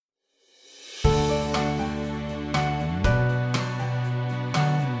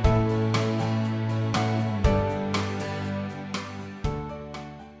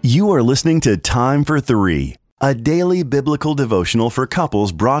You are listening to Time for Three, a daily biblical devotional for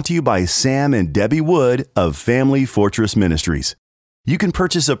couples brought to you by Sam and Debbie Wood of Family Fortress Ministries. You can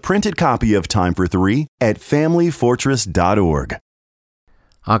purchase a printed copy of Time for Three at familyfortress.org.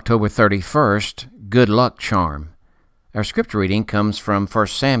 October 31st, Good Luck Charm. Our scripture reading comes from 1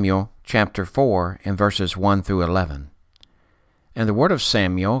 Samuel chapter 4 and verses 1 through 11. And the word of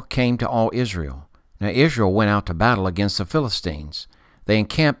Samuel came to all Israel. Now Israel went out to battle against the Philistines. They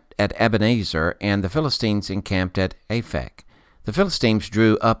encamped at Ebenezer, and the Philistines encamped at Aphek. The Philistines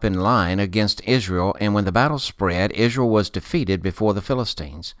drew up in line against Israel, and when the battle spread, Israel was defeated before the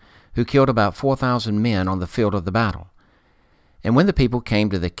Philistines, who killed about 4,000 men on the field of the battle. And when the people came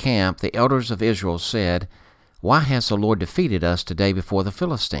to the camp, the elders of Israel said, Why has the Lord defeated us today before the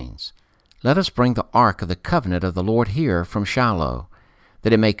Philistines? Let us bring the ark of the covenant of the Lord here from Shiloh,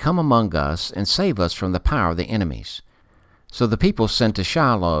 that it may come among us and save us from the power of the enemies. So the people sent to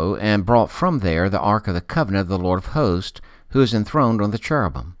Shiloh and brought from there the ark of the covenant of the Lord of hosts, who is enthroned on the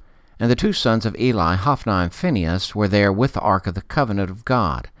cherubim. And the two sons of Eli, Hophni and Phinehas, were there with the ark of the covenant of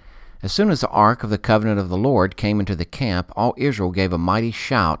God. As soon as the ark of the covenant of the Lord came into the camp, all Israel gave a mighty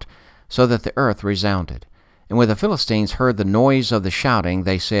shout, so that the earth resounded. And when the Philistines heard the noise of the shouting,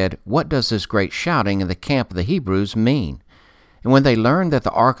 they said, What does this great shouting in the camp of the Hebrews mean? And when they learned that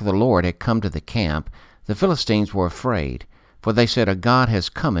the ark of the Lord had come to the camp, the Philistines were afraid, for they said, A god has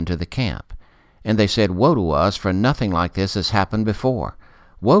come into the camp. And they said, Woe to us, for nothing like this has happened before.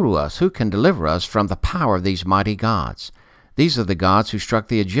 Woe to us, who can deliver us from the power of these mighty gods? These are the gods who struck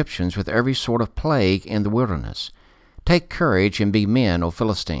the Egyptians with every sort of plague in the wilderness. Take courage and be men, O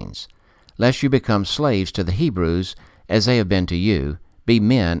Philistines, lest you become slaves to the Hebrews, as they have been to you. Be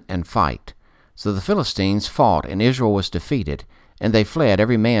men and fight. So the Philistines fought, and Israel was defeated, and they fled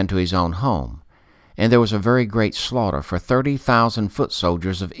every man to his own home. And there was a very great slaughter, for 30,000 foot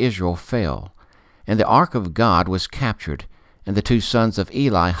soldiers of Israel fell. And the ark of God was captured, and the two sons of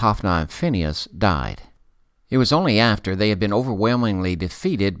Eli, Hophni and Phinehas, died. It was only after they had been overwhelmingly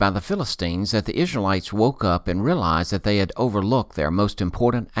defeated by the Philistines that the Israelites woke up and realized that they had overlooked their most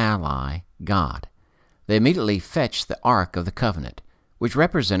important ally, God. They immediately fetched the Ark of the Covenant, which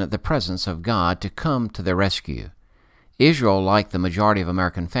represented the presence of God, to come to their rescue. Israel, like the majority of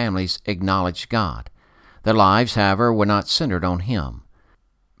American families, acknowledged God. Their lives, however, were not centered on Him.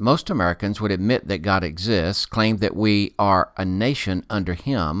 Most Americans would admit that God exists, claim that we are a nation under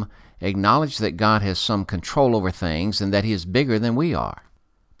Him, acknowledge that God has some control over things and that He is bigger than we are.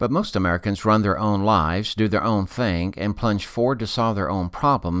 But most Americans run their own lives, do their own thing, and plunge forward to solve their own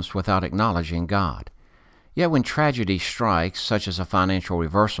problems without acknowledging God. Yet when tragedy strikes, such as a financial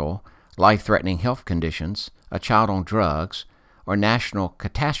reversal, life-threatening health conditions, a child on drugs, or national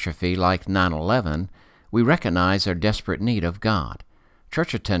catastrophe like 9/11, we recognize our desperate need of God.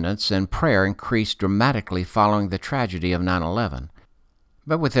 Church attendance and prayer increased dramatically following the tragedy of 9/11.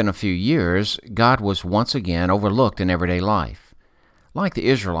 But within a few years, God was once again overlooked in everyday life. Like the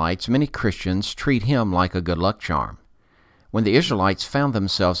Israelites, many Christians treat Him like a good luck charm. When the Israelites found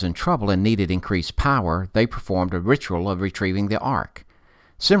themselves in trouble and needed increased power, they performed a ritual of retrieving the ark.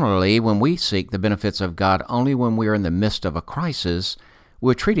 Similarly, when we seek the benefits of God only when we are in the midst of a crisis,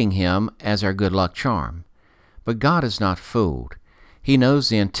 we're treating Him as our good luck charm. But God is not fooled. He knows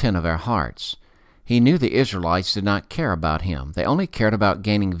the intent of our hearts. He knew the Israelites did not care about Him. They only cared about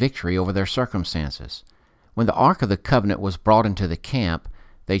gaining victory over their circumstances. When the Ark of the Covenant was brought into the camp,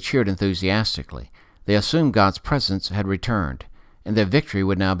 they cheered enthusiastically. They assumed God's presence had returned, and their victory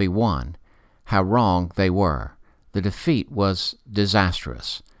would now be won. How wrong they were. The defeat was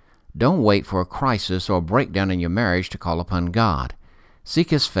disastrous. Don't wait for a crisis or a breakdown in your marriage to call upon God.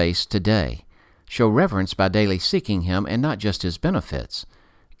 Seek His face today. Show reverence by daily seeking Him and not just His benefits.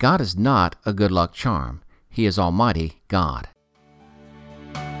 God is not a good luck charm. He is Almighty God.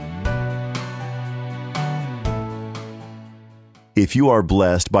 If you are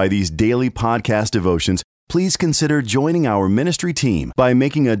blessed by these daily podcast devotions, please consider joining our ministry team by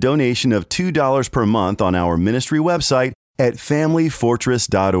making a donation of $2 per month on our ministry website at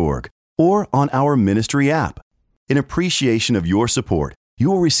familyfortress.org or on our ministry app. In appreciation of your support, you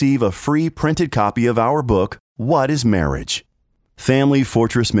will receive a free printed copy of our book, What is Marriage? Family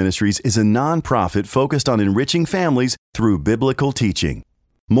Fortress Ministries is a nonprofit focused on enriching families through biblical teaching.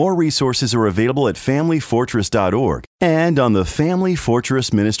 More resources are available at familyfortress.org and on the Family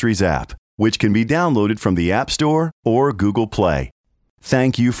Fortress Ministries app, which can be downloaded from the App Store or Google Play.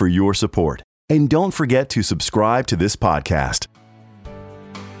 Thank you for your support, and don't forget to subscribe to this podcast.